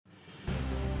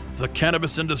The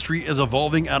cannabis industry is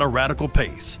evolving at a radical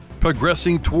pace,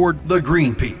 progressing toward the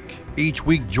green peak. Each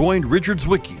week, join Richard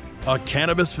Zwicky, a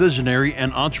cannabis visionary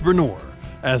and entrepreneur,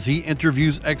 as he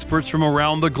interviews experts from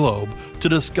around the globe to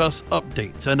discuss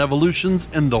updates and evolutions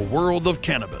in the world of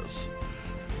cannabis.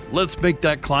 Let's make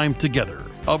that climb together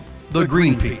up the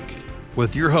green peak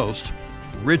with your host,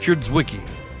 Richard Zwicky.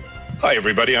 Hi,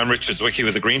 everybody. I'm Richard Zwicky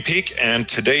with the Green Peak, and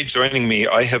today joining me,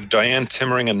 I have Dianne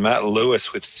Timmering and Matt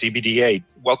Lewis with CBD.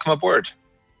 Welcome aboard.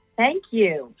 Thank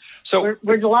you. So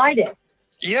we're delighted.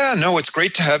 Yeah, no, it's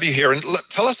great to have you here. And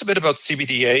tell us a bit about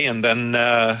CBDA, and then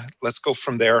let's go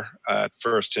from there at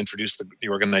first to introduce the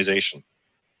organization.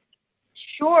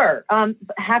 Sure.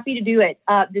 Happy to do it.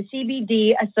 The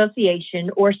CBD Association,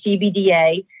 or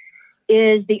CBDA,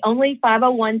 is the only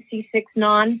 501c6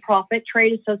 nonprofit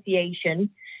trade association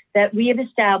that we have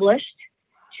established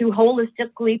to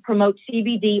holistically promote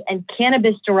CBD and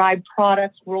cannabis-derived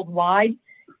products worldwide.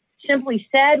 Simply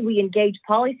said, we engage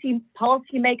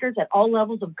policymakers at all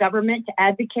levels of government to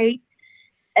advocate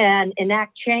and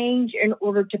enact change in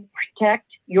order to protect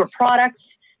your products,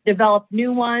 develop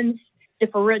new ones,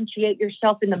 differentiate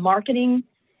yourself in the marketing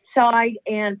side,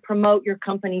 and promote your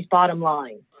company's bottom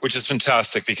line. Which is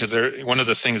fantastic, because one of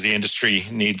the things the industry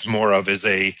needs more of is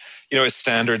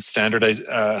standards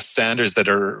that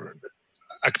are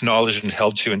acknowledged and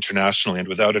held to internationally. And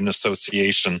without an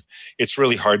association, it's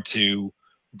really hard to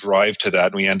drive to that.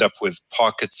 And we end up with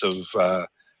pockets of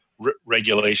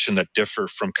regulation that differ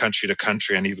from country to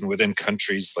country, and even within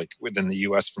countries, like within the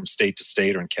US, from state to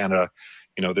state, or in Canada,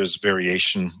 there's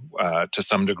variation to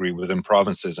some degree within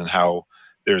provinces and how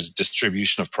there's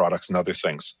distribution of products and other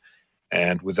things.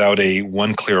 And without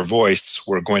one clear voice,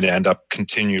 we're going to end up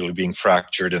continually being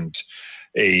fractured and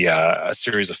a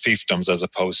series of fiefdoms as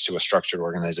opposed to a structured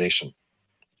organization.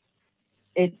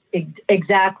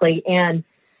 Exactly. And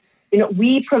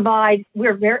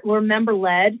we're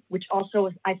member-led, which also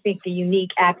is, I think, the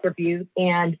unique attribute.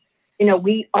 And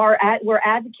we're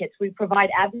advocates. We provide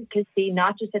advocacy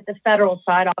not just at the federal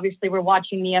side. Obviously, we're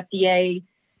watching the FDA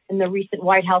and the recent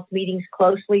White House meetings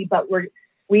closely, but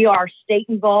we are state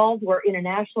involved. We're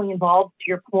internationally involved. To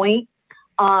your point,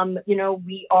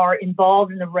 we are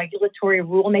involved in the regulatory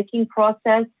rulemaking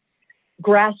process,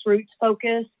 grassroots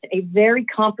focused, a very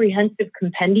comprehensive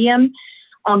compendium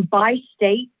by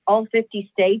state, all 50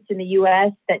 states in the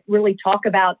U.S. that really talk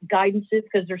about guidances,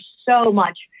 because there's so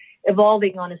much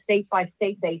evolving on a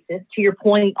state-by-state basis. To your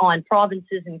point on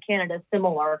provinces in Canada,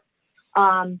 similar.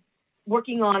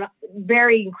 Working on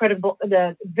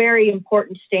the very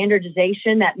important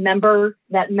standardization, that member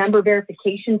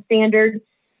verification standard.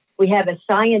 We have a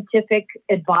scientific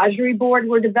advisory board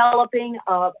we're developing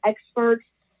of experts.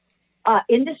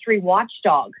 Industry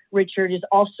watchdog, Richard, is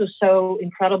also so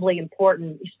incredibly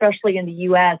important, especially in the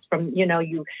U.S.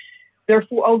 There are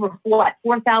over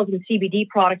 4,000 CBD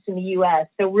products in the U.S.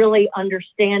 So really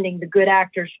understanding the good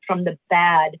actors from the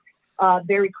bad,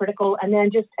 very critical. And then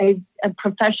just a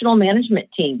professional management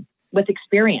team with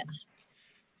experience.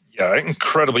 Yeah,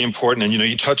 incredibly important. And,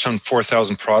 you touch on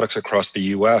 4,000 products across the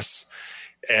U.S.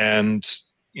 And,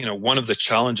 one of the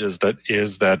challenges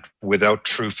is that without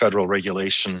true federal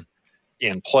regulation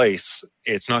in place,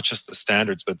 it's not just the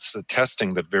standards, but it's the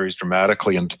testing that varies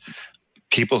dramatically. And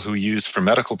people who use for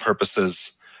medical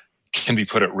purposes can be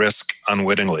put at risk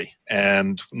unwittingly.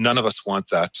 And none of us want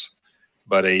that.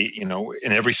 But in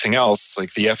everything else,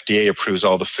 like the FDA approves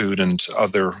all the food and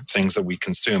other things that we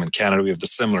consume. In Canada, we have the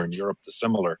similar. In Europe, the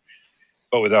similar.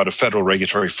 But without a federal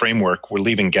regulatory framework, we're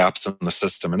leaving gaps in the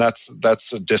system. And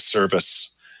that's a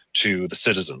disservice to the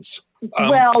citizens.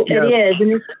 It is.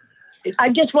 And I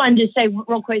just wanted to say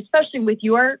real quick, especially with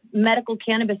your medical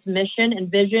cannabis mission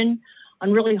and vision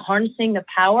on really harnessing the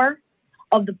power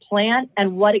of the plant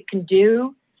and what it can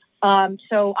do.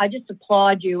 So I just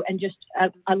applaud you, and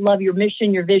I love your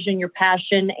mission, your vision, your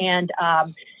passion, and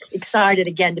excited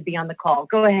again to be on the call.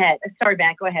 Go ahead. Sorry,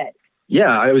 Matt, go ahead.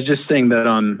 Yeah, I was just saying that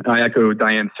I echo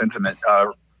Diane's sentiment.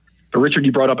 Richard,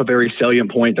 you brought up a very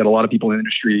salient point that a lot of people in the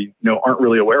industry aren't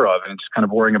really aware of, and it's kind of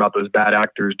worrying about those bad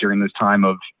actors during this time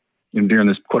of, during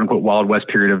this quote unquote Wild West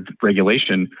period of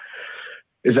regulation.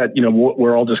 Is that,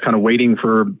 we're all just kind of waiting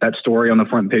for that story on the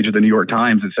front page of the New York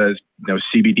Times that says,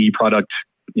 CBD product,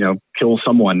 kills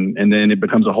someone, and then it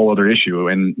becomes a whole other issue.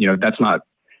 And,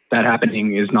 that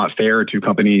happening is not fair to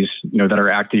companies, that are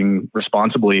acting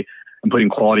responsibly and putting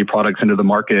quality products into the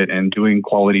market and doing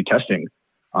quality testing.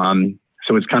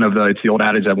 So it's kind of it's the old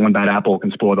adage that one bad apple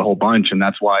can spoil the whole bunch. And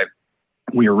that's why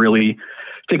we are really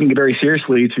taking it very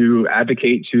seriously to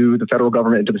advocate to the federal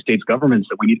government and to the state's governments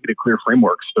that we need to get a clear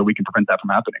framework so we can prevent that from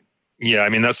happening. Yeah, I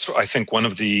mean, that's, I think, one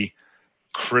of the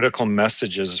critical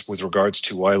messages with regards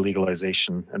to why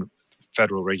legalization and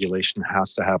federal regulation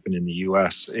has to happen in the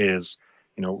US is,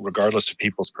 regardless of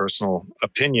people's personal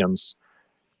opinions,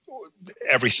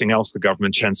 everything else the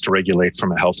government tends to regulate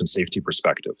from a health and safety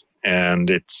perspective. And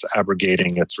it's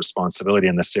abrogating its responsibility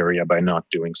in this area by not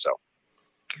doing so.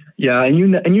 Yeah, and you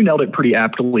nailed it pretty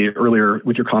aptly earlier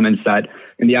with your comments that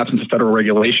in the absence of federal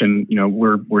regulation,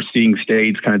 we're seeing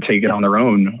states kind of take it on their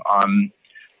own,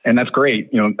 and that's great.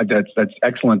 That's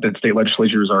excellent that state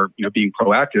legislatures are being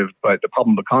proactive. But the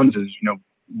problem becomes is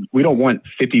we don't want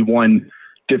 51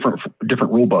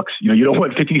 different rule books. You don't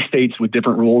want 50 states with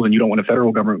different rules, and you don't want a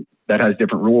federal government that has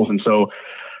different rules. And so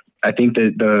I think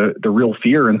that the real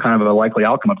fear and kind of a likely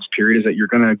outcome of this period is that you're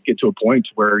going to get to a point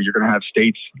where you're going to have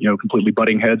states, completely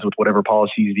butting heads with whatever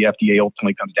policies the FDA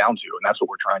ultimately comes down to. And that's what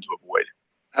we're trying to avoid.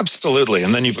 Absolutely.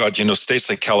 And then you've got, states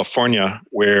like California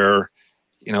where,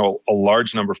 a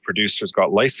large number of producers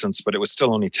got licensed, but it was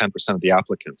still only 10% of the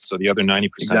applicants. So the other 90%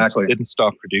 didn't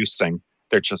stop producing.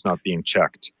 They're just not being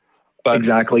checked.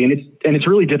 Exactly. And it's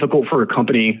really difficult for a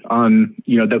company,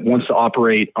 that wants to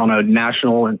operate on a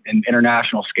national and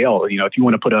international scale. If you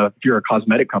want to if you're a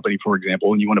cosmetic company, for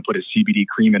example, and you want to put a CBD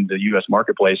cream in the U.S.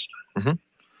 marketplace,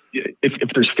 if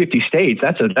there's 50 states,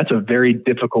 that's a very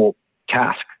difficult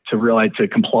task to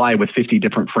comply with 50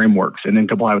 different frameworks and then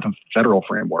comply with a federal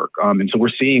framework. And so we're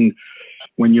seeing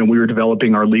when, we were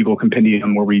developing our legal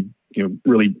compendium where we,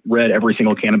 really read every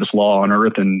single cannabis law on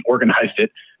earth and organized it,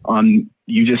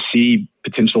 you just see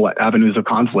potential avenues of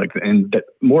conflict, and that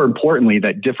more importantly,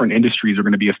 that different industries are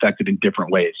going to be affected in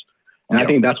different ways. And I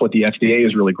think that's what the FDA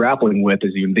is really grappling with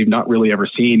is they've not really ever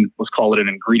seen, let's call it an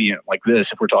ingredient like this.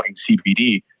 If we're talking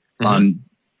CBD,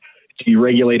 do you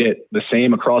regulate it the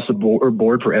same across the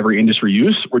board for every industry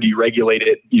use, or do you regulate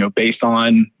it, based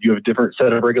on you have a different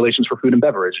set of regulations for food and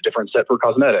beverage, a different set for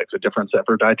cosmetics, a different set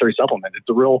for dietary supplement? It's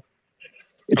a real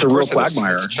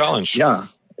quagmire. It's a challenge. Yeah,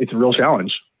 it's a real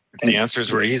challenge. If the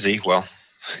answers were easy, well,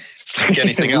 it's like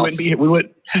anything else.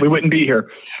 We wouldn't be here.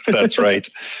 That's right.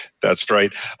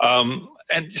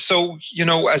 And so,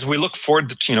 as we look forward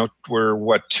to, we're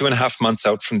 2.5 months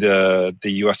out from the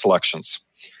U.S. elections,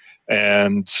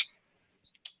 and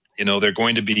they're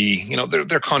going to be,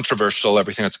 they're controversial.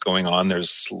 Everything that's going on,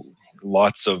 there's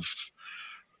lots of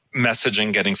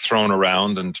messaging getting thrown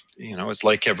around, and it's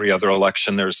like every other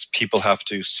election. There's people have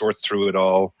to sort through it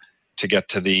all to get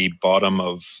to the bottom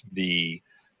of the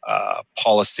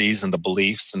policies and the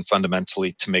beliefs, and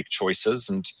fundamentally to make choices.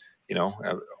 And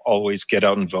always get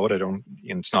out and vote.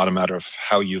 It's not a matter of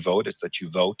how you vote; it's that you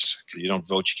vote. Because you don't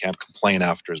vote, you can't complain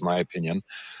after, is my opinion.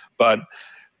 But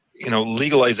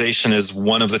legalization is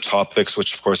one of the topics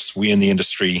which, of course, we in the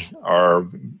industry are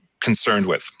concerned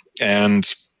with. And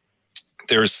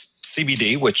there's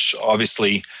CBD, which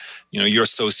obviously, your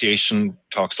association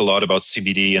talks a lot about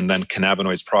CBD and then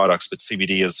cannabinoids products, but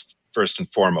CBD is first and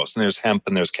foremost. And there's hemp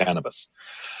and there's cannabis.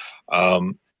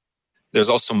 There's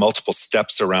also multiple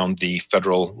steps around the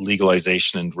federal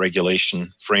legalization and regulation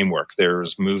framework.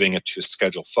 There's moving it to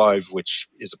Schedule 5, which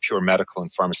is a pure medical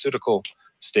and pharmaceutical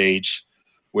stage,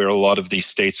 where a lot of these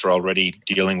states are already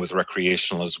dealing with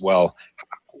recreational as well.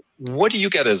 What do you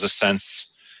get as a sense?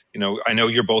 I know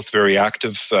you're both very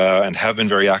active and have been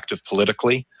very active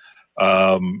politically.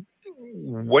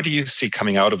 What do you see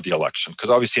coming out of the election? Because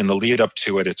obviously in the lead up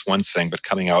to it, it's one thing, but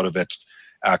coming out of it,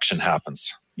 action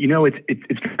happens.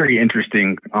 It's very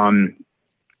interesting.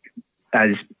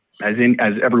 As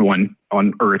everyone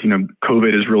on earth,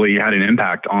 COVID has really had an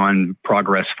impact on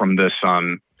progress from this,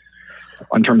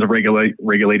 in terms of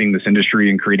regulating this industry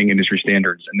and creating industry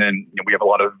standards. And then we have a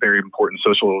lot of very important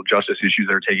social justice issues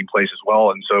that are taking place as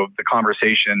well. And so the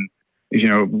conversation is,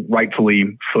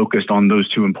 rightfully focused on those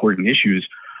two important issues.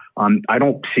 I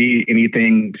don't see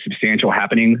anything substantial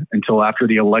happening until after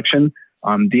the election.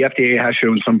 The FDA has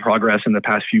shown some progress in the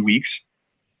past few weeks.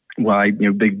 Why,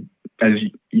 they, as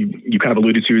you kind of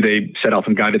alluded to, they set out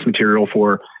some guidance material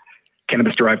for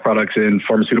cannabis-derived products and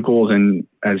pharmaceuticals. And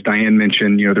as Dianne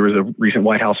mentioned, there was a recent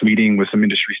White House meeting with some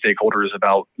industry stakeholders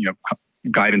about,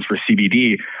 guidance for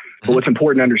CBD. But what's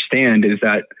important to understand is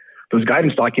that those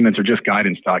guidance documents are just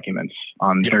guidance documents.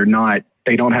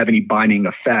 They don't have any binding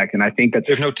effect. And I think that's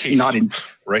there's no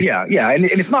teeth, right? Yeah. And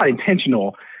it's not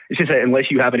intentional. It's just that unless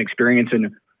you have an experience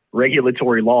in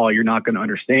regulatory law, you're not going to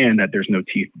understand that there's no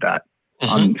teeth to that.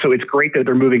 So it's great that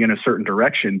they're moving in a certain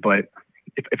direction, but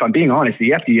if I'm being honest,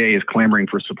 the FDA is clamoring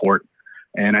for support,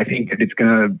 and I think it's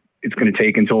gonna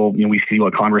take until we see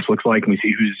what Congress looks like and we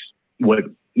see what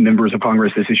members of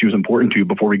Congress this issue is important to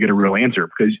before we get a real answer.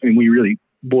 Because we really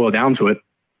boil down to it,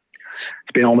 it's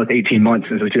been almost 18 months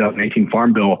since the 2018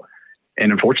 Farm Bill,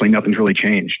 And unfortunately, nothing's really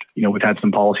changed. We've had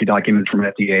some policy documents from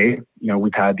FDA.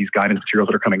 We've had these guidance materials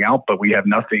that are coming out, but we have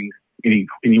nothing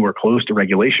anywhere close to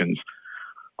regulations.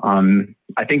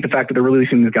 I think the fact that they're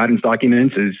releasing these guidance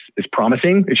documents is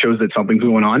promising. It shows that something's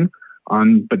going on.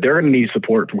 But they're going to need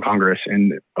support from Congress.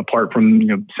 And apart from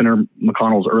Senator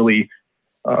McConnell's early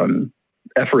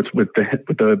efforts with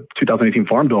the 2018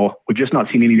 Farm Bill, we've just not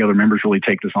seen any other members really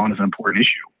take this on as an important issue.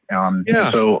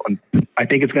 So I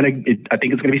think it's going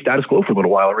to be status quo for a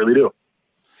little while. I really do.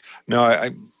 No,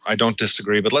 I don't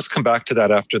disagree. But let's come back to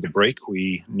that after the break.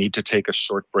 We need to take a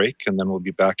short break, and then we'll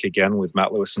be back again with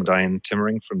Matt Lewis and Dianne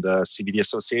Timmering from the CBD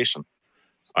Association.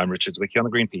 I'm Richard Zwicky on the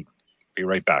Green Peak. Be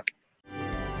right back.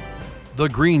 The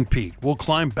Green Peak will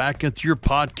climb back into your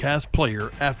podcast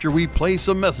player after we play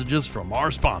some messages from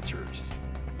our sponsors.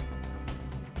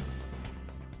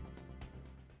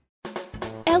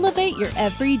 Elevate your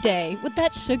everyday with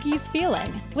that Shuggies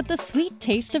feeling with the sweet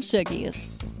taste of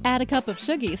Shuggies. Add a cup of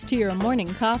Shuggies to your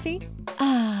morning coffee.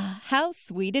 Ah, how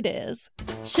sweet it is.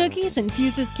 Shuggies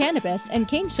infuses cannabis and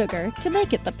cane sugar to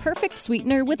make it the perfect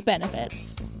sweetener with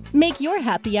benefits. Make your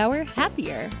happy hour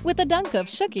happier with a dunk of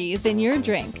Shuggies in your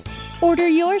drink. Order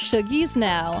your Shuggies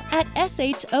now at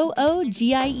shoogies.com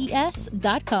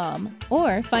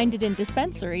or find it in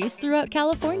dispensaries throughout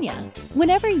California.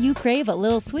 Whenever you crave a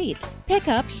little sweet, pick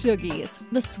up Shuggies,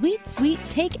 the sweet, sweet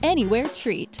take anywhere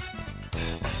treat.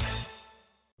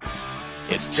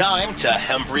 It's time to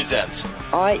Hem Present.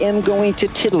 I am going to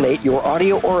titillate your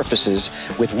audio orifices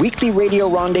with weekly radio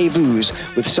rendezvous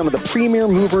with some of the premier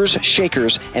movers,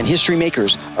 shakers, and history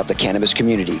makers of the cannabis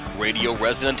community. Radio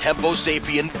resident Hempo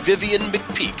sapien Vivian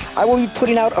McPeak. I will be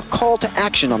putting out a call to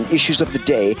action on issues of the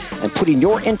day and putting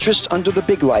your interest under the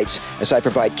big lights as I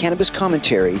provide cannabis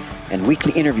commentary and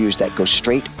weekly interviews that go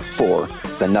straight for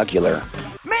the nugular.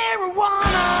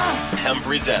 Marijuana! Hem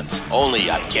Present, only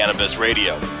on Cannabis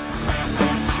Radio.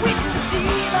 Sweet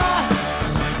sativa,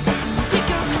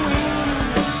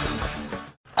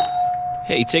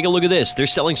 Hey, take a look at this. They're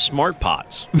selling smart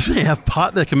pots. They have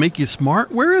pot that can make you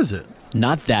smart? Where is it?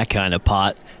 Not that kind of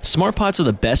pot. Smart pots are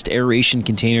the best aeration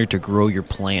container to grow your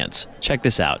plants. Check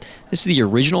this out. This is the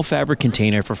original fabric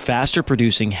container for faster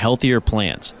producing, healthier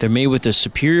plants. They're made with a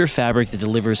superior fabric that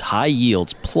delivers high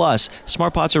yields. Plus,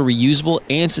 smart pots are reusable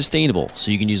and sustainable,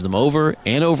 so you can use them over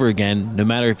and over again, no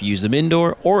matter if you use them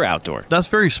indoor or outdoor. That's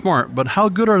very smart, but how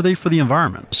good are they for the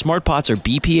environment? Smart pots are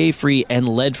BPA-free and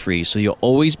lead-free, so you'll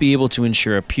always be able to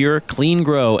ensure a pure, clean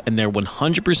grow, and they're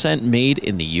 100% made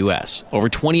in the U.S. Over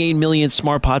 28 million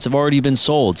smart pots have already been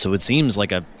sold, so it seems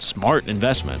like a smart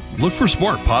investment. Look for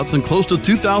smart pots in close to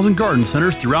 2,000 garden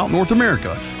centers throughout North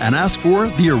America and ask for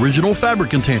the original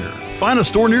fabric container. Find a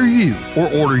store near you or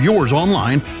order yours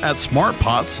online at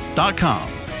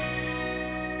smartpots.com.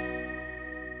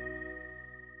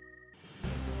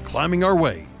 Climbing our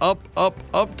way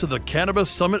up to the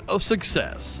Cannabis Summit of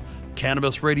Success.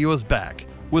 Cannabis Radio is back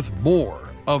with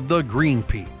more of the Green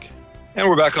Peak. And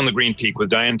we're back on the Green Peak with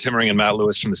Dianne Timmering and Matt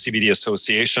Lewis from the CBD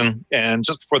Association. And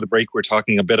just before the break, we're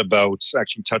talking a bit about,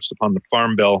 actually touched upon the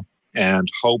Farm Bill and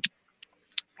hope,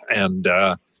 and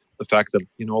the fact that,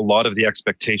 a lot of the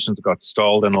expectations got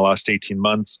stalled in the last 18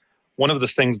 months. One of the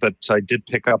things that I did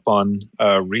pick up on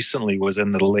recently was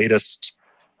in the latest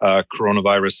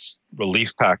coronavirus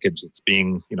relief package that's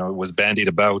being, it was bandied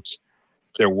about.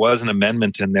 There was an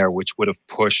amendment in there which would have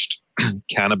pushed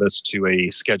cannabis to a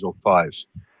Schedule 5.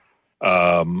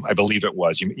 I believe it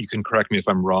was. You can correct me if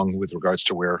I'm wrong with regards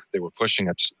to where they were pushing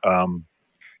it.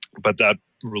 But that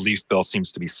relief bill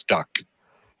seems to be stuck.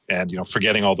 And,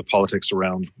 forgetting all the politics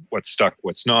around what's stuck,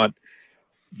 what's not,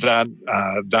 that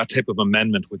type of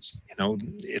amendment would,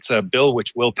 it's a bill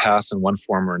which will pass in one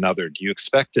form or another. Do you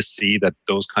expect to see that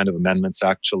those kind of amendments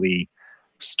actually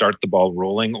start the ball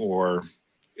rolling, or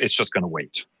it's just going to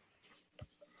wait?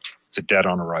 Is it dead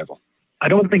on arrival? I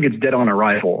don't think it's dead on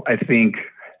arrival. I think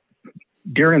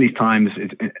during these times,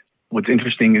 what's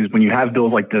interesting is when you have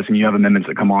bills like this and you have amendments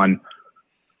that come on,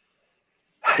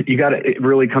 it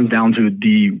really comes down to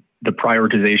the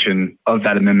prioritization of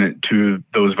that amendment to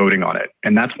those voting on it.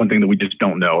 And that's one thing that we just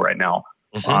don't know right now.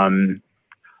 Mm-hmm.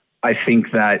 I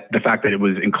think that the fact that it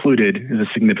was included is a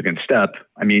significant step.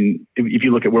 I mean, if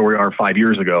you look at where we are 5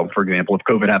 years ago, for example, if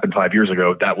COVID happened 5 years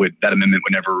ago, that amendment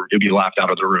it'd be laughed out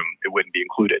of the room. It wouldn't be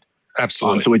included.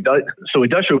 Absolutely. So it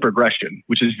does show progression,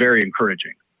 which is very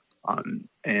encouraging.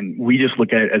 And we just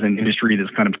look at it as an industry that's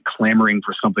kind of clamoring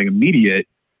for something immediate,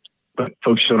 but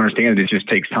folks don't understand it just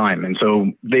takes time. And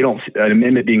so an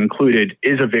amendment being included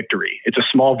is a victory. It's a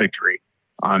small victory.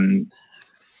 And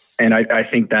I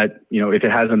think that, if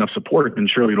it has enough support, then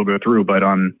surely it'll go through. But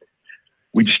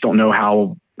we just don't know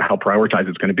how prioritized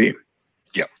it's going to be.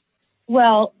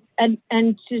 Well, and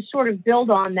to sort of build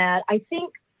on that, I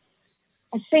think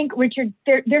Richard,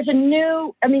 there's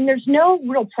no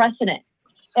real precedent,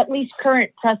 at least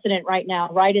current precedent right now,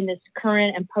 right, in this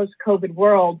current and post-COVID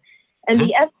world. And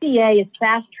the FDA is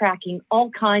fast-tracking all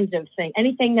kinds of things,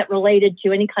 anything that related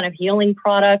to any kind of healing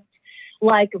product,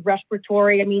 like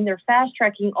respiratory. I mean, they're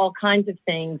fast-tracking all kinds of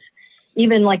things,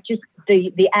 even like just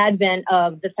the advent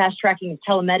of the fast-tracking of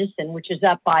telemedicine, which is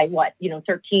up by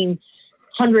 1,300%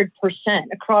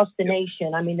 across the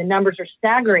nation. I mean, the numbers are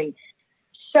staggering.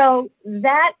 So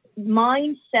that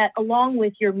mindset, along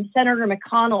with your Senator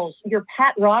McConnell's, your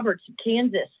Pat Roberts of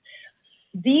Kansas,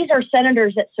 these are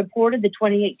senators that supported the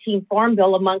 2018 Farm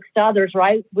Bill, amongst others,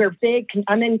 right? We're big.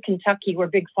 I'm in Kentucky. We're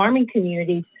big farming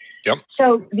communities. Yep.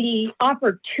 So the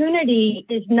opportunity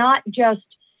is not just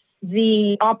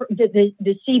the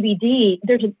CBD.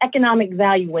 There's an economic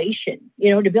valuation,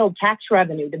 to build tax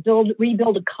revenue, to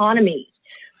rebuild economies,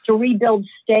 to rebuild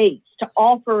states, to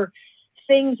offer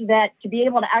things that to be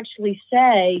able to actually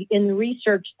say in the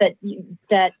research that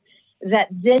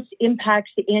this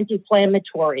impacts the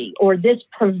anti-inflammatory, or this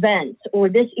prevents, or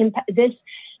this is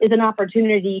an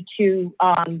opportunity to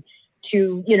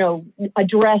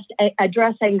address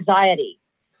anxiety.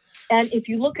 And if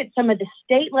you look at some of the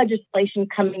state legislation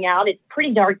coming out, it's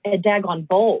pretty daggone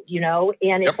bold,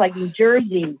 and it's like New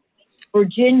Jersey,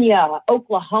 Virginia,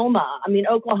 Oklahoma. I mean,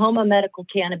 Oklahoma medical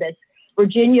cannabis,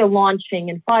 Virginia launching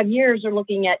in 5 years are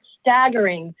looking at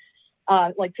staggering,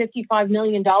 like $55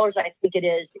 million, I think it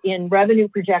is, in revenue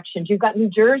projections. You've got New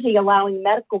Jersey allowing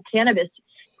medical cannabis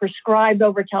prescribed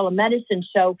over telemedicine.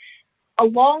 So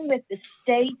along with the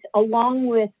state, along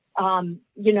with,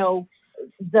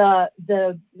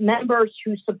 the members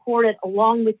who support it,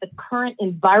 along with the current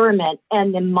environment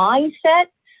and the mindset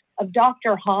of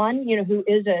Dr. Hahn, who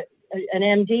is an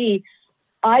MD,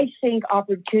 I think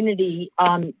opportunity,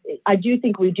 I do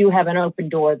think we do have an open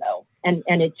door, though. And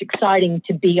it's exciting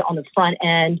to be on the front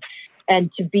end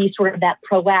and to be sort of that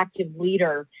proactive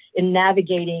leader in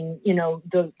navigating,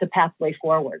 the pathway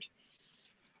forward.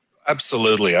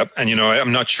 Absolutely. And,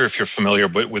 I'm not sure if you're familiar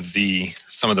with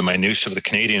some of the minutiae of the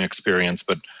Canadian experience,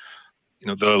 but,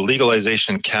 the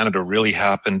legalization in Canada really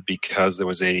happened because there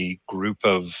was a group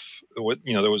of,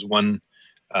 there was one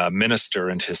minister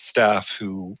and his staff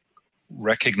who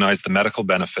recognized the medical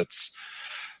benefits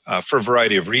for a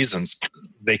variety of reasons.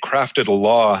 They crafted a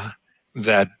law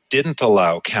that didn't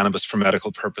allow cannabis for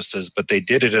medical purposes, but they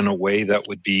did it in a way that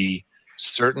would be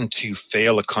certain to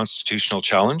fail a constitutional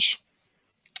challenge.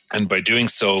 And by doing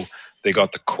so, they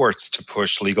got the courts to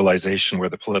push legalization where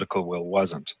the political will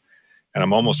wasn't. And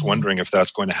I'm almost wondering if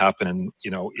that's going to happen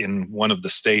in one of the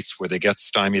states where they get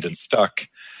stymied and stuck,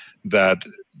 that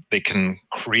they can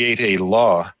create a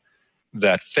law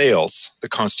that fails the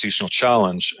constitutional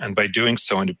challenge, and by doing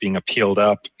so and it being appealed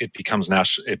up, it becomes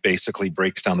national. It basically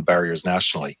breaks down the barriers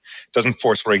nationally. It doesn't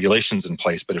force regulations in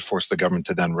place, but it forces the government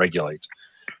to then regulate.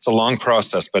 It's a long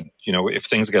process, but if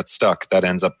things get stuck, that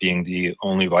ends up being the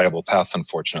only viable path,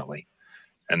 unfortunately.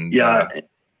 And you'd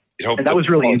hope that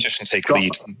politicians take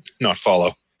lead, not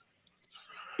follow.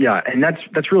 Yeah, and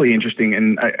that's really interesting.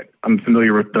 And I'm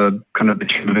familiar with the kind of the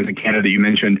chain of events in Canada you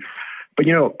mentioned. But,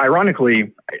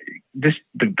 ironically, the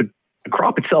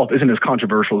crop itself isn't as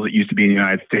controversial as it used to be in the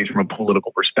United States from a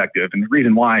political perspective. And the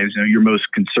reason why is, your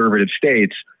most conservative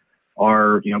states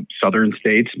are, southern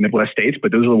states, Midwest states,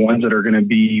 but those are the ones that are going to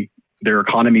be, their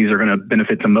economies are going to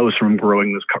benefit the most from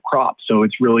growing this crop. So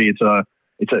it's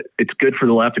good for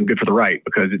the left and good for the right,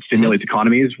 because it stimulates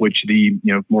economies, which the,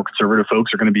 more conservative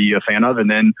folks are going to be a fan of. And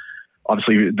then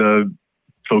obviously the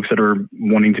folks that are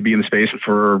wanting to be in the space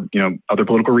for, other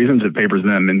political reasons, it favors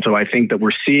them. And so I think that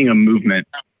we're seeing a movement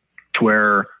to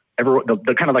where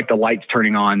the kind of like the lights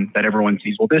turning on, that everyone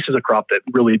sees, well, this is a crop that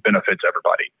really benefits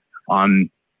everybody.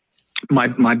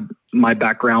 My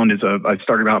background is I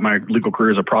started out my legal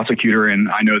career as a prosecutor. And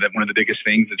I know that one of the biggest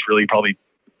things that's really probably,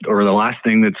 or the last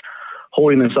thing that's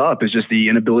holding this up, is just the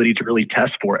inability to really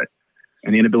test for it.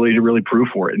 And the inability to really prove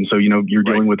for it. And so, you're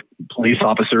dealing with police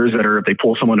officers that if they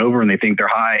pull someone over and they think they're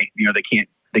high,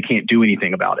 they can't do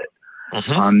anything about it.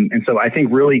 And so I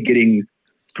think really getting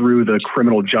through the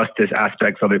criminal justice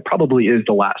aspects of it probably is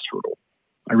the last hurdle.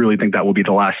 I really think that will be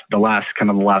the last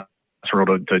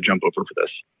hurdle to jump over for this.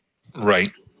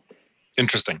 Right.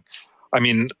 Interesting. I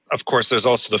mean, of course, there's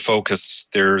also the focus.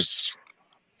 There's,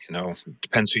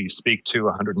 depends who you speak to,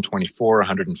 124,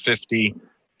 150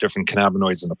 different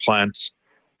cannabinoids in the plant.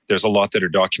 There's a lot that are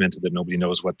documented that nobody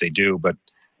knows what they do, but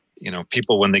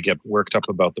people, when they get worked up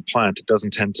about the plant, it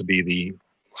doesn't tend to be the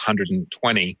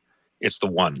 120. It's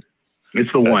the one.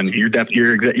 It's the one. You're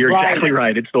exactly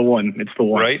right. It's the one.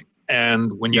 Right.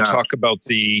 And when you talk about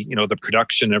the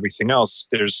production and everything else,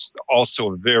 there's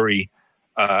also a very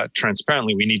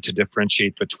transparently, we need to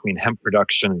differentiate between hemp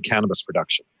production and cannabis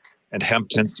production. And hemp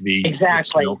tends to be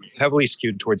heavily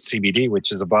skewed towards CBD,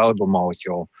 which is a valuable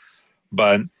molecule.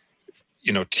 But,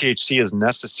 THC is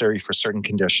necessary for certain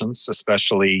conditions,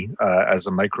 especially as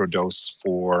a microdose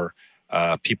for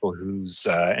people whose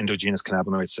endogenous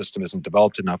cannabinoid system isn't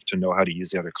developed enough to know how to use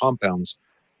the other compounds.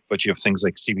 But you have things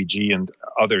like CBG and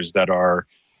others that are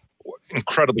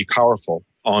incredibly powerful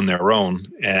on their own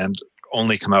and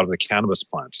only come out of the cannabis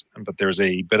plant. But there's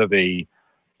a bit of a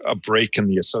break in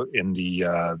the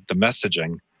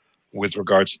messaging with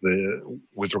regards to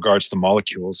the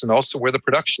molecules and also where the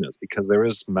production is, because there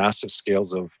is massive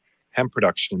scales of hemp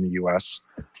production in the U.S.,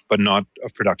 but not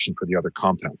of production for the other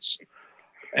compounds.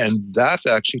 And that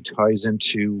actually ties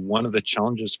into one of the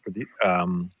challenges for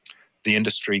the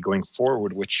industry going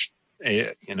forward, which,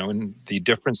 and the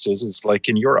difference is like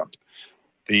in Europe.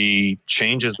 The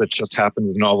changes that just happened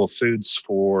with novel foods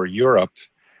for Europe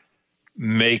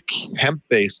make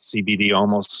hemp-based CBD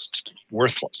almost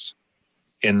worthless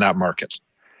in that market.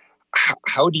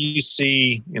 How do you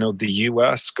see, the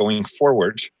U.S. going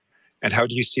forward, and how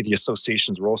do you see the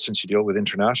association's role, since you deal with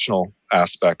international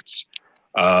aspects,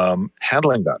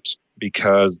 handling that?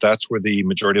 Because that's where the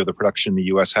majority of the production in the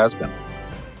U.S. has been.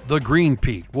 The Green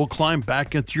Peak will climb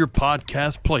back into your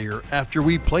podcast player after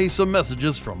we play some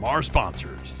messages from our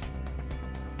sponsors.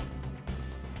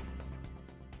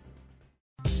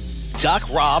 Doc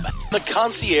Rob, the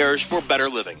concierge for better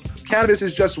living. Cannabis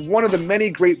is just one of the many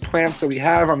great plants that we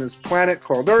have on this planet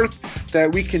called Earth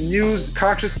that we can use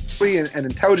consciously and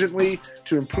intelligently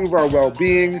to improve our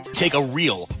well-being. Take a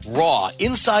real, raw,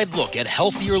 inside look at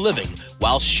healthier living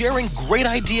while sharing great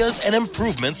ideas and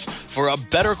improvements for a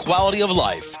better quality of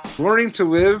life. Learning to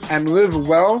live and live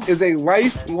well is a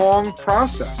lifelong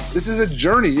process. This is a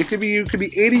journey. You could be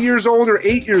 80 years old or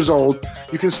 8 years old.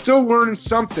 You can still learn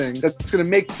something that's going to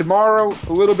make tomorrow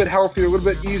a little bit healthier, a little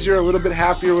bit easier, a little bit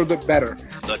happier, a little bit better.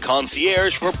 The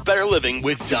Concierge for Better Living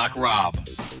with Doc Rob.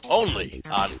 Only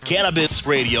on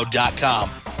CannabisRadio.com.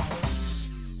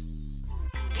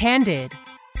 Candid.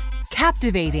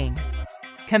 Captivating.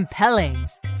 Compelling.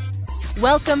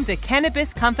 Welcome to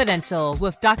Cannabis Confidential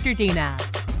with Dr. Dina.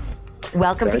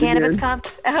 Welcome to Cannabis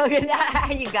Oh,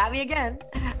 you got me again.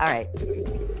 All right.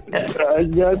 I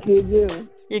got you again.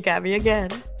 You got me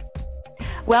again.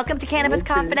 Welcome to Cannabis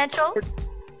Confidential.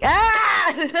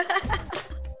 Ah!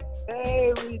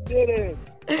 Hey, we did it.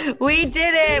 We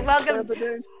did it. Welcome.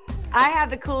 I have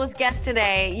the coolest guest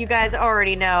today. You guys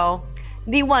already know.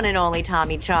 The one and only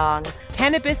Tommy Chong.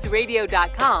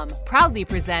 CannabisRadio.com proudly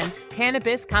presents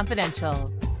Cannabis Confidential.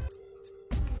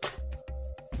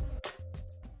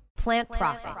 Plant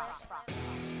Profits.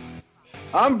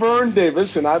 I'm Vern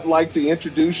Davis, and I'd like to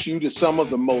introduce you to some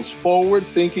of the most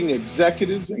forward-thinking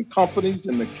executives and companies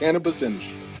in the cannabis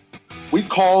industry. We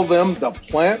call them the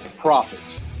Plant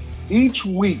Profits. Each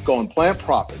week on Plant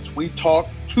Profits, we talk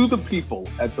to the people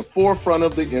at the forefront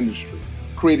of the industry,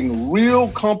 creating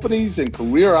real companies and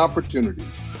career opportunities.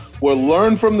 We'll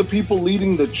learn from the people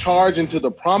leading the charge into the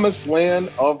promised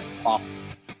land of profit.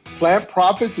 Plant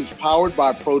Profits is powered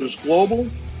by Produce Global,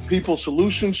 people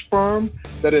solutions firm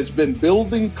that has been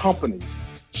building companies,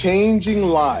 changing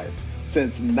lives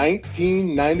since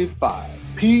 1995.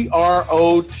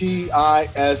 PROTIS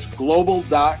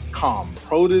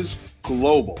Produce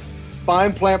Global.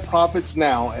 Find Plant Profits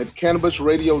now at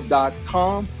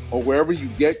CannabisRadio.com or wherever you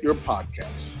get your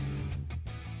podcasts.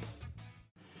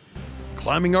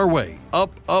 Climbing our way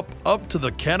up to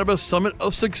the Cannabis Summit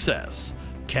of Success.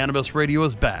 Cannabis Radio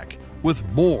is back with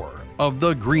more of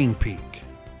the Green Peak.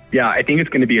 Yeah, I think it's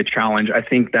going to be a challenge. I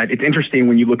think that it's interesting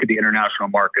when you look at the international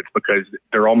markets because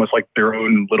they're almost like their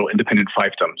own little independent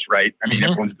fiefdoms, right? I mean,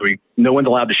 no one's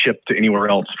allowed to ship to anywhere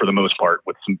else for the most part,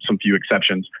 with some few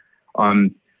exceptions.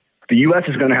 The U.S.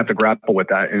 is going to have to grapple with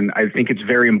that. And I think it's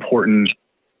very important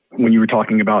when you were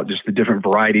talking about just the different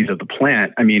varieties of the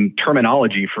plant. I mean,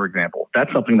 terminology, for example,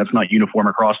 that's something that's not uniform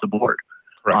across the board.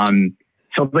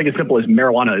 Something as simple as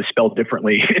marijuana is spelled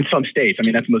differently in some states. I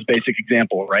mean, that's the most basic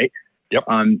example, right? Yep.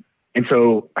 And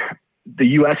so the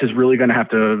U.S. is really going to have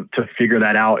to figure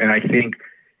that out. And I think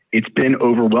it's been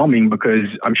overwhelming because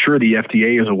I'm sure the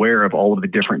FDA is aware of all of the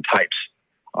different types,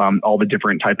 all the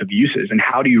different type of uses. And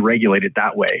how do you regulate it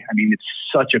that way? I mean, it's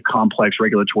such a complex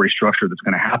regulatory structure that's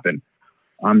going to happen.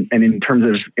 And in terms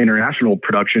of international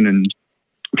production and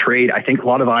trade, I think a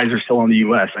lot of eyes are still on the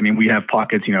U.S. I mean, we have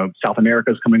pockets, South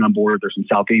America is coming on board. There's some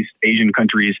Southeast Asian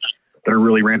countries that are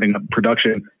really ramping up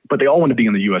production, but they all want to be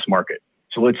in the U.S. market.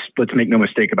 So let's make no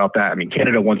mistake about that. I mean,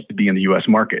 Canada wants to be in the U.S.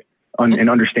 market. and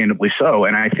understandably so.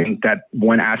 And I think that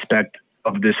one aspect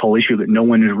of this whole issue that no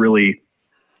one is really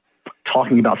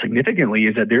talking about significantly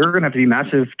is that there are going to have to be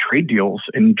massive trade deals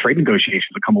and trade negotiations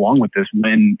that come along with this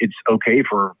when it's okay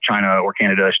for China or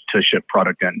Canada to ship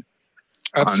product in.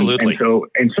 Absolutely.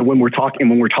 And so when we're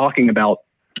talking about,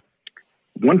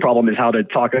 one problem is how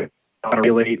to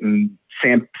regulate and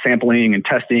sampling and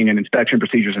testing and inspection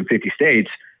procedures in 50 states.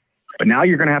 But now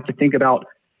you're going to have to think about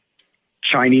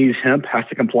Chinese hemp has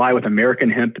to comply with American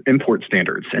hemp import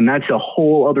standards. And that's a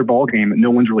whole other ballgame that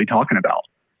no one's really talking about.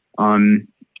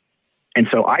 And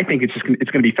so I think it's going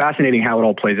to be fascinating how it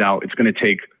all plays out. It's going to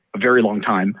take a very long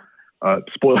time.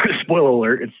 Spoiler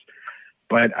alert.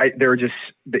 There are just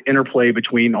the interplay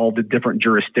between all the different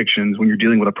jurisdictions when you're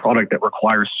dealing with a product that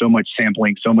requires so much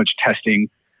sampling, so much testing,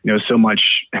 so much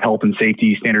health and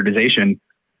safety standardization.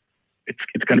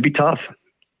 It's going to be tough.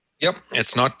 Yep,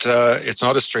 it's not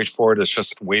as straightforward as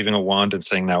just waving a wand and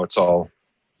saying now it's all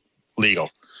legal.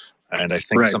 And I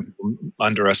think some people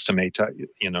underestimate.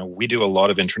 We do a lot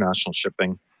of international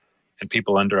shipping, and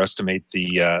people underestimate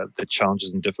the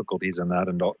challenges and difficulties in that,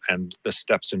 and the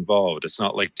steps involved. It's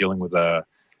not like dealing with a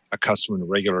customer in the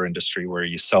regular industry where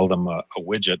you sell them a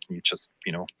widget and you just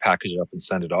package it up and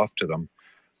send it off to them.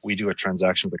 We do a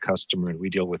transaction with a customer, and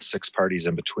we deal with 6 parties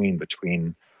in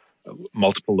between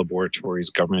multiple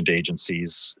laboratories, government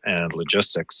agencies, and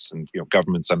logistics. And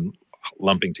governments I'm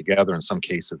lumping together. In some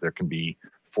cases, there can be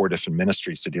 4 different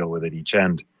ministries to deal with at each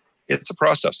end. It's a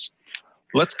process.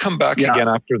 Let's come back again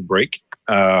after the break.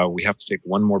 We have to take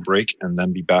one more break and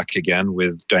then be back again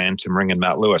with Dianne Timmering and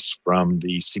Matt Lewis from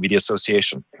the CBD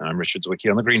Association. I'm Richard Zwicky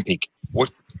on the Green Peak.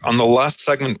 On the last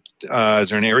segment, is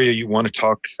there an area you want to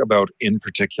talk about in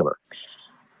particular?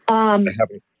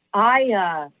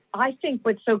 I think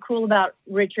what's so cool about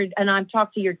Richard, and I've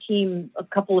talked to your team a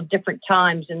couple of different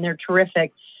times, and they're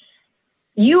terrific.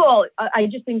 You all, I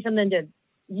just think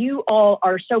you all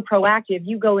are so proactive.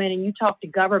 You go in and you talk to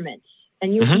governments,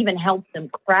 and you even help them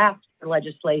craft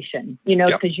legislation,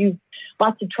 because you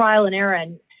lots of trial and error.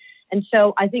 And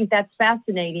so I think that's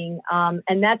fascinating.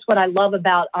 And that's what I love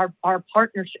about our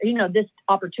partnership, this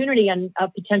opportunity and a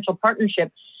potential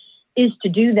partnership is to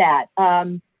do that.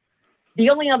 The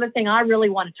only other thing I really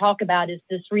want to talk about is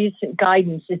this recent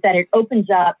guidance is that it opens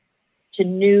up to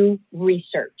new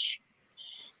research.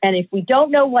 And if we don't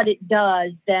know what it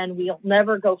does, then we'll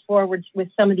never go forward with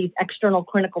some of these external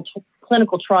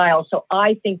clinical trials. So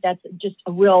I think that's just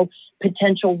a real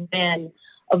potential win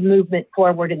of movement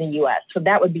forward in the U.S. So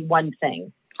that would be one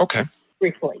thing. Okay.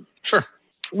 Briefly. Sure.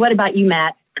 What about you,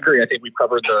 Matt? I agree. I think we've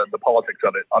covered the politics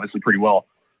of it obviously pretty well.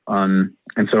 And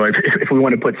so if we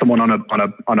want to put someone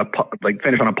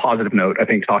finish on a positive note, I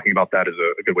think talking about that is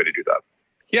a good way to do that.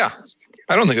 Yeah.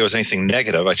 I don't think there was anything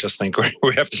negative. I just think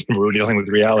we're dealing with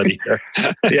reality here.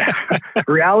 Yeah.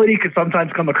 Reality could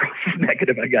sometimes come across as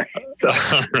negative, I guess.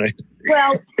 So. All right.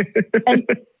 Well,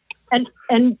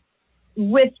 and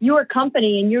with your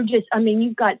company, and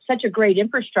you've got such a great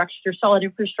infrastructure, solid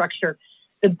infrastructure.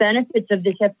 The benefits of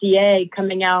this FDA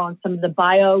coming out on some of the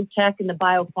biotech and the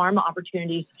biopharma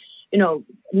opportunities,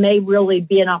 may really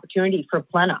be an opportunity for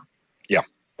Plena. Yeah.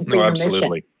 No,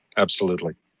 absolutely.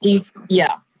 Absolutely.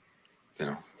 Yeah.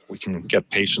 We can get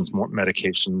patients more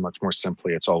medication much more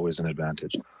simply. It's always an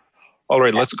advantage. All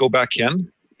right, let's go back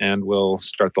in and we'll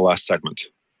start the last segment.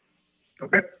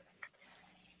 Okay.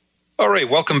 All right,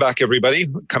 welcome back, everybody.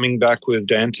 Coming back with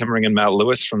Dianne Timmering and Matt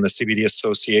Lewis from the CBD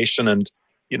Association. And,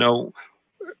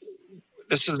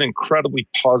 this is an incredibly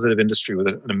positive industry with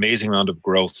an amazing amount of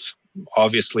growth.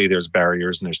 Obviously, there's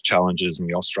barriers and there's challenges, and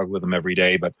we all struggle with them every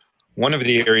day. But one of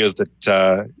the areas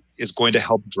that is going to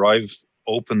help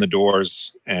open the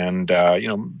doors, and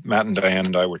Matt and Dianne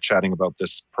and I were chatting about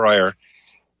this prior,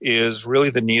 is really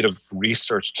the need of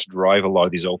research to drive a lot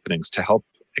of these openings, to help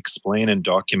explain and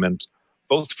document,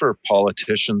 both for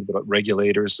politicians, but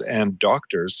regulators and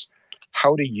doctors,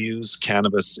 how to use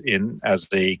cannabis as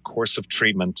a course of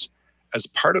treatment, as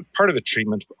part of a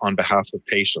treatment on behalf of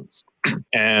patients.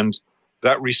 And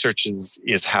that research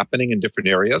is happening in different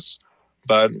areas.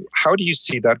 But how do you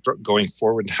see that going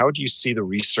forward? And how do you see the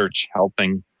research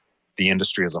helping the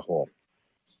industry as a whole?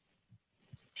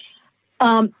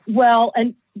 Well,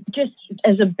 and just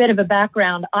as a bit of a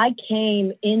background, I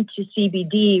came into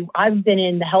CBD. I've been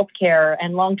in the healthcare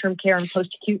and long-term care and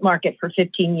post-acute market for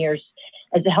 15 years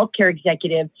as a healthcare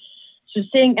executive. So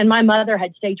and my mother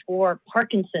had stage 4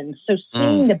 Parkinson's. So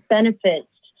seeing the benefits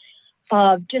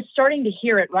of just starting to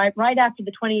hear it, right after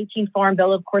the 2018 Farm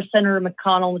Bill, of course, Senator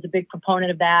McConnell was a big proponent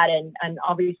of that and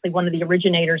obviously one of the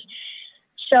originators.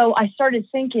 So I started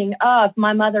thinking, if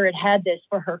my mother had this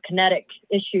for her kinetic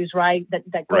issues,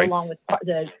 that go along with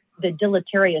the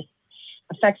deleterious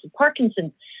effects of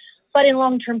Parkinson's. But in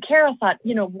long-term care, I thought,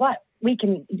 we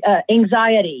can,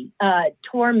 anxiety,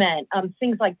 torment,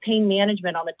 things like pain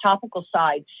management on the topical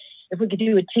side. If we could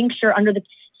do a tincture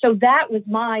so that was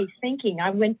my thinking. I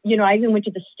even went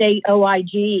to the state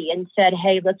OIG and said,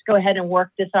 hey, let's go ahead and work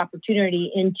this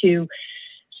opportunity into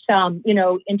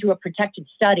into a protected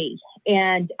study.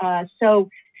 And so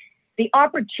the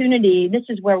opportunity, this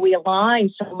is where we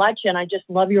align so much, and I just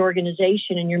love your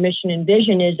organization and your mission and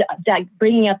vision, is that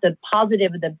bringing up the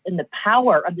positive and the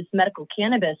power of this medical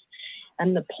cannabis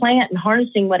and the plant and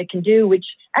harnessing what it can do, which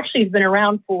actually has been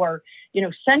around for,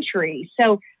 centuries.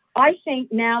 So I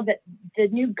think now that the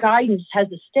new guidance has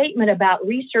a statement about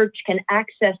research can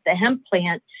access the hemp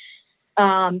plant,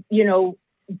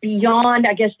 beyond,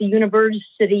 I guess, the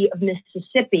University of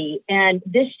Mississippi. And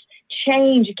this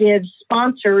change gives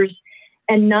sponsors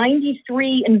and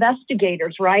 93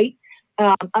 investigators, right,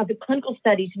 of the clinical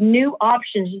studies, new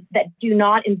options that do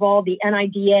not involve the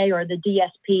NIDA or the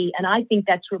DSP. And I think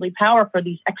that's really powerful for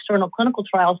these external clinical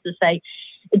trials to say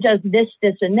it does this,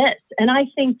 this, and this. And I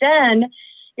think then,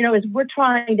 as we're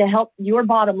trying to help your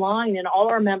bottom line and all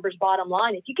our members' bottom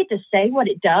line, if you get to say what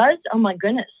it does, oh my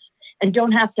goodness, and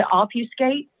don't have to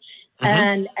obfuscate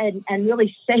and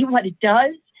really say what it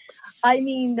does. I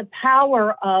mean, the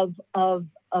power of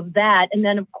that. And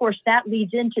then, of course, that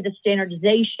leads into the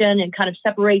standardization and kind of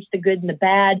separates the good and the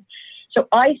bad. So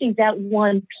I think that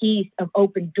one piece of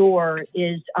open door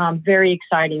is very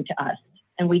exciting to us,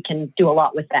 and we can do a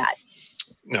lot with that.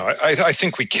 No, I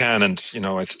think we can. And,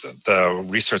 the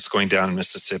research going down in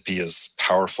Mississippi is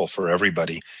powerful for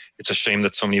everybody. It's a shame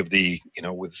that so many of the,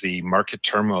 with the market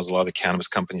turmoils, a lot of the cannabis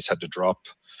companies had to drop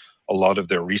a lot of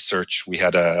their research. We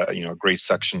had a great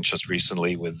section just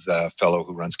recently with a fellow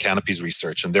who runs Canopy's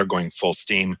research, and they're going full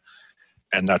steam,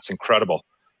 and that's incredible.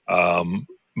 But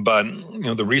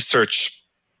the research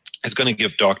is going to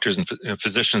give doctors and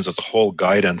physicians as a whole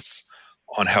guidance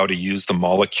on how to use the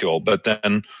molecule. But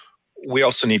then we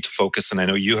also need to focus, and I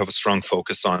know you have a strong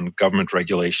focus on government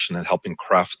regulation and helping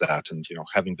craft that. And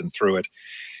having been through it,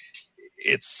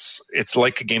 it's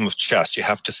like a game of chess. You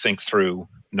have to think through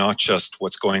not just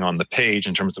what's going on the page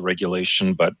in terms of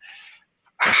regulation, but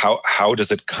how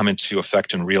does it come into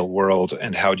effect in real world,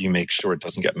 and how do you make sure it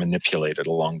doesn't get manipulated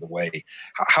along the way?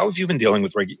 How have you been dealing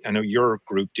with I know your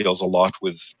group deals a lot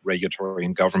with regulatory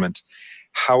and government.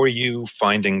 How are you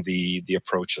finding the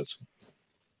approaches?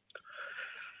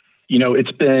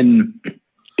 It's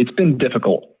been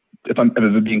difficult. If I'm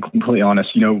being completely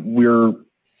honest,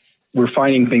 we're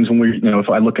finding things when if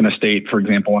I look in a state, for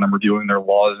example, and I'm reviewing their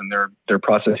laws and their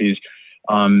processes,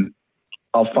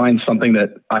 I'll find something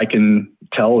that I can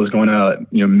tell is going to,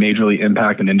 majorly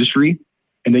impact an industry.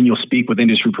 And then you'll speak with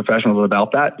industry professionals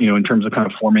about that, in terms of kind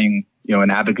of forming, an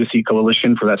advocacy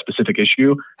coalition for that specific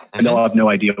issue. And they'll have no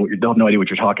idea what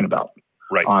you're talking about.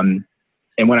 Right.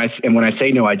 And when I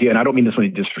say no idea, and I don't mean this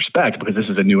with disrespect, because this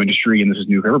is a new industry and this is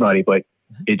new for everybody, but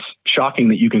it's shocking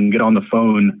that you can get on the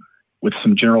phone with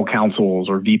some general counsels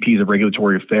or VPs of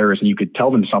regulatory affairs, and you could tell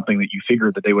them something that you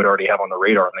figured that they would already have on the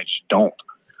radar, and they just don't.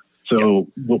 So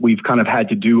what we've kind of had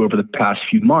to do over the past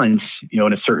few months,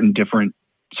 in certain different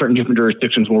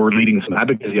jurisdictions where we're leading some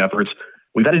advocacy efforts,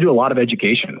 we've had to do a lot of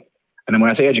education. And then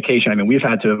when I say education, I mean, we've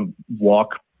had to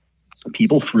walk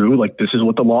people through, like, this is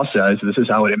what the law says, this is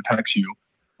how it impacts you,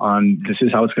 this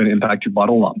is how it's going to impact your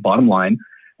bottom line.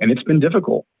 And it's been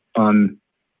difficult.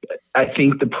 I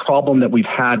think the problem that we've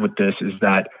had with this is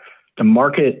that the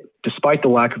market, despite the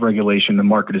lack of regulation, the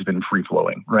market has been free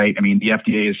flowing, right? I mean, the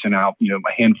FDA has sent out,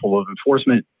 a handful of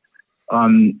enforcement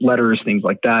letters, things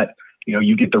like that.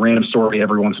 You get the random story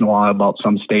every once in a while about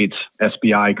some states,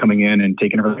 SBI coming in and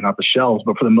taking everything off the shelves.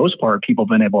 But for the most part, people have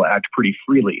been able to act pretty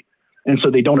freely. And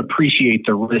so they don't appreciate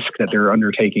the risk that they're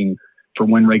undertaking for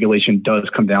when regulation does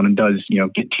come down and does,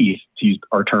 get teeth, to use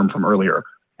our term from earlier.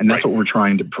 And that's what we're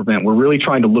trying to prevent. We're really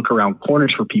trying to look around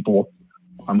corners for people,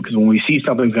 because when we see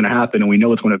something's going to happen and we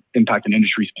know it's going to impact an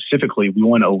industry specifically, we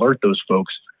want to alert those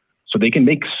folks so they can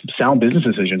make sound business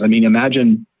decisions. I mean,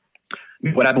 imagine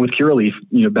what happened with Curaleaf,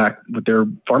 back with their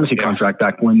pharmacy contract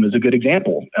back when was a good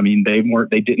example. I mean,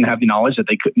 they didn't have the knowledge that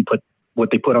they couldn't put what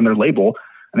they put on their label,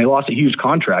 and they lost a huge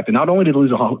contract. And not only did they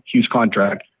lose a huge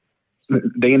contract,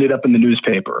 they ended up in the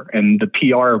newspaper, and the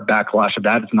PR backlash of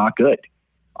that is not good.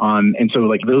 And so,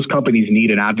 like, those companies need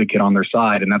an advocate on their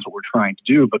side, and that's what we're trying to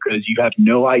do, because you have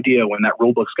no idea when that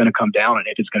rule book's going to come down and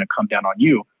if it's going to come down on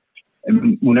you.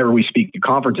 And whenever we speak at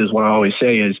conferences, what I always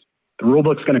say is the rule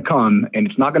book's going to come, and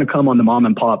it's not going to come on the mom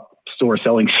and pop store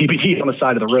selling CBD on the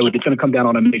side of the road. It's going to come down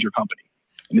on a major company,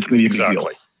 and it's going to be a big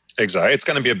deal. Exactly. It's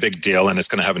going to be a big deal and it's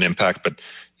going to have an impact, but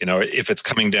if it's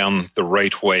coming down the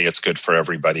right way, it's good for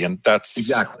everybody. And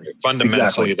that's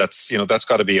fundamentally, that's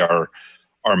got to be our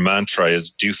mantra, is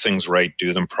do things right,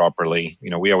 do them properly.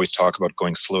 We always talk about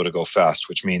going slow to go fast,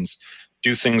 which means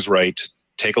do things right,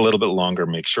 take a little bit longer,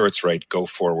 make sure it's right, go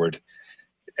forward.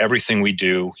 Everything we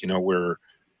do, we're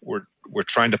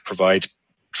trying to provide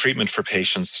treatment for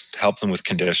patients, help them with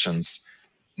conditions,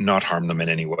 not harm them in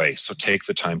any way. So take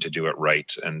the time to do it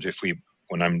right. And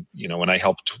when I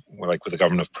helped, like with the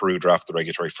government of Peru, draft the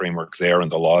regulatory framework there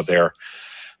and the law there,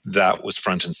 that was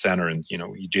front and center. And,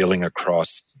 you're dealing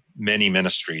across many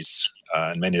ministries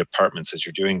and many departments as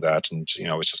you're doing that. And,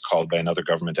 I was just called by another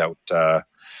government out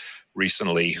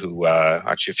recently who,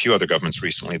 actually a few other governments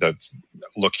recently, that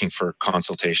looking for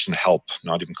consultation help,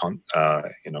 not even,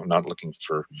 not looking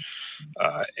for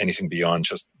anything beyond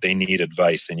just they need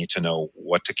advice. They need to know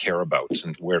what to care about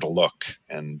and where to look.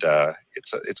 And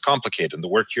it's complicated. And the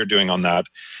work you're doing on that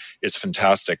is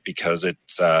fantastic because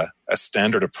it's a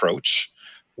standard approach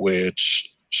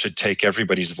which should take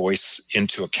everybody's voice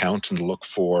into account and look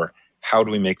for how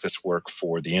do we make this work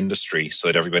for the industry so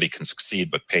that everybody can succeed,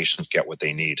 but patients get what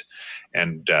they need.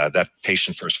 And that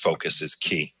patient-first focus is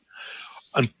key.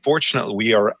 Unfortunately,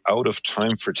 we are out of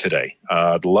time for today.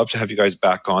 I'd love to have you guys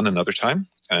back on another time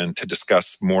and to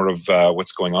discuss more of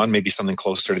what's going on, maybe something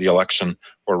closer to the election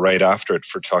or right after it,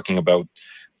 for talking about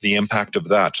the impact of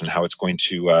that and how it's going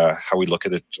to, how we look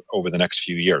at it over the next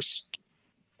few years.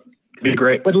 It'd be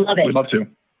great. Would love it. Would love to.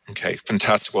 Okay,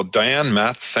 fantastic. Well, Dianne,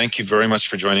 Matt, thank you very much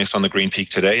for joining us on the Green Peak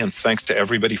today. And thanks to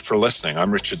everybody for listening.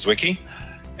 I'm Richard Zwicky,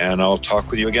 and I'll talk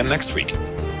with you again next week.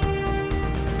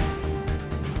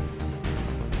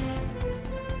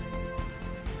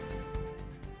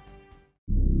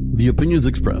 The opinions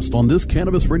expressed on this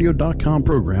CannabisRadio.com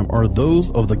program are those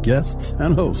of the guests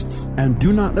and hosts and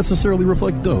do not necessarily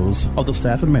reflect those of the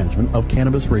staff and management of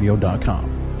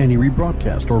CannabisRadio.com. Any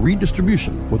rebroadcast or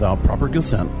redistribution without proper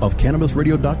consent of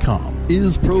CannabisRadio.com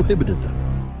is prohibited.